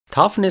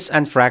Toughness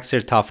and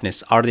fracture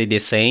toughness, are they the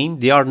same?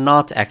 They are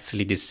not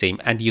actually the same,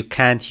 and you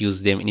can't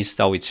use them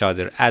instead of each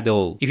other at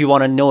all. If you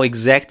want to know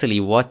exactly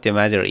what the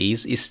matter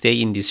is,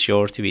 stay in this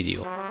short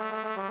video.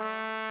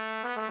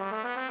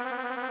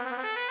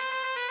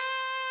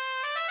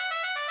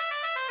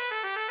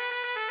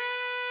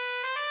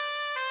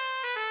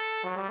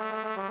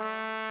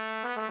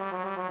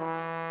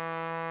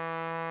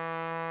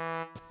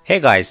 Hey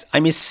guys,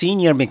 I'm a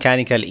senior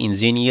mechanical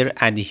engineer,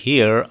 and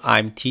here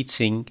I'm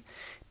teaching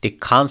the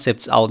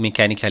concepts of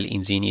mechanical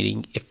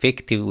engineering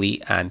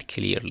effectively and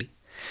clearly.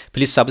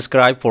 Please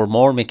subscribe for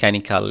more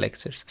mechanical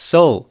lectures.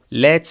 So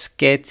let's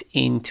get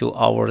into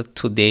our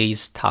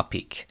today's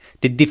topic.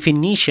 The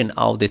definition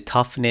of the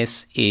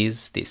toughness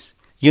is this.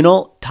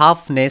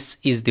 Toughness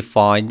is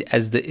defined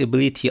as the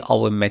ability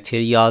of a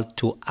material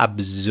to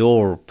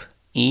absorb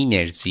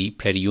energy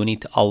per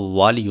unit of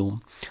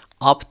volume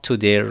up to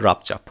their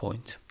rupture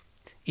point.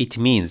 It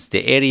means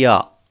the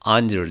area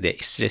under the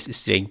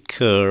stress-strain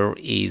curve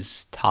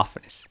is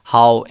toughness.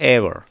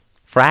 However,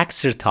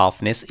 fracture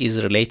toughness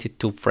is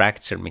related to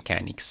fracture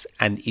mechanics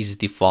and is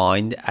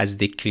defined as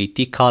the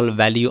critical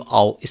value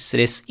of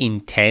stress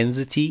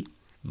intensity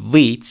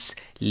which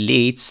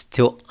leads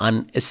to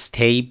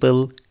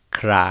unstable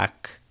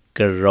crack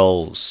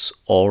growth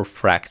or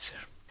fracture.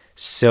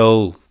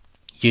 So,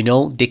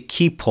 the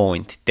key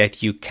point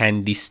that you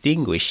can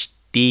distinguish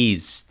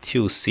these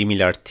two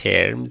similar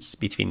terms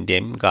between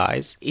them,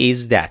 guys,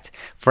 is that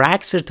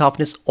fracture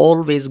toughness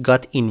always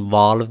got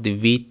involved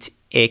with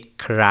a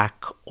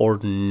crack or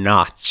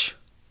notch,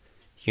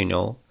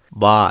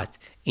 but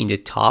in the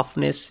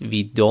toughness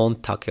we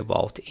don't talk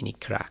about any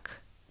crack.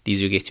 Did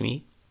you get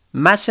me?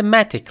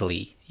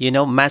 Mathematically,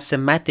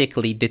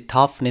 the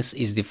toughness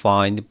is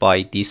defined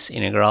by this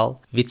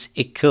integral, which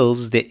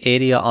equals the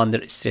area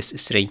under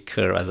stress-strain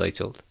curve, as I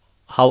told.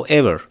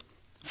 However,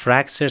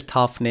 fracture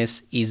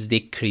toughness is the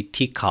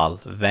critical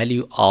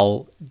value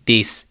of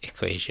this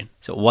equation.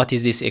 So what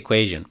is this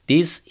equation?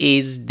 This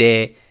is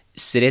the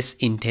stress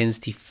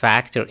intensity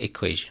factor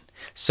equation.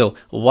 So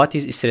what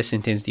is stress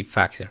intensity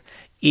factor?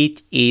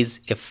 It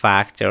is a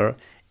factor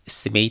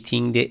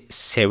estimating the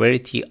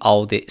severity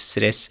of the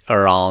stress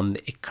around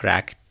a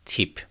crack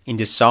tip. In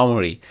the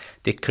summary,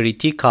 the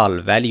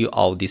critical value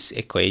of this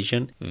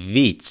equation,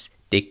 which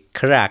the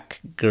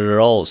crack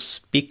growth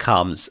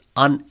becomes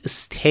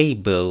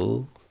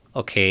unstable,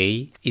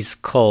 is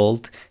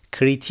called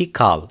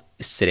critical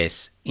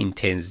stress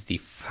intensity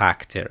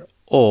factor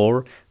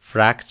or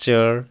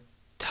fracture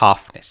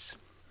toughness.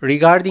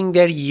 Regarding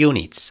their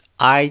units,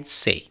 I'd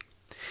say,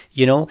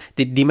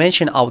 the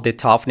dimension of the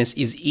toughness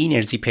is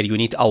energy per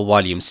unit of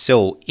volume.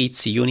 So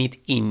its unit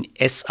in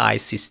SI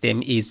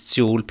system is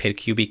joule per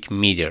cubic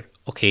meter,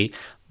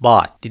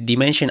 But the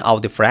dimension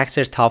of the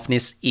fracture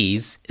toughness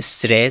is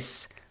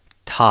stress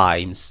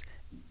times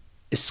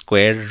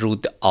square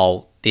root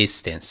of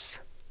distance.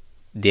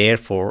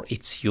 Therefore,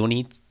 its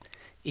unit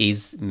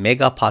is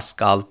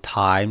megapascal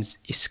times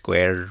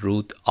square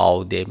root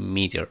of the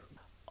meter.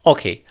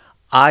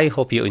 I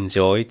hope you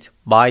enjoyed.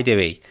 By the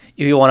way,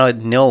 if you want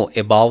to know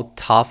about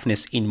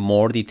toughness in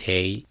more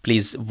detail,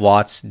 please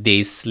watch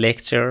this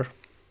lecture.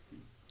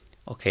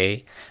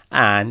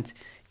 And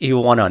if you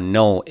want to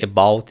know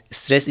about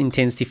stress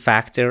intensity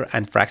factor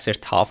and fracture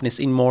toughness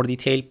in more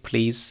detail,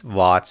 please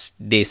watch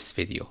this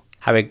video.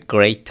 Have a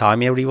great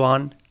time,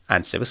 everyone,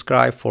 and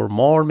subscribe for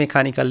more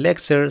mechanical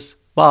lectures.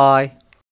 Bye.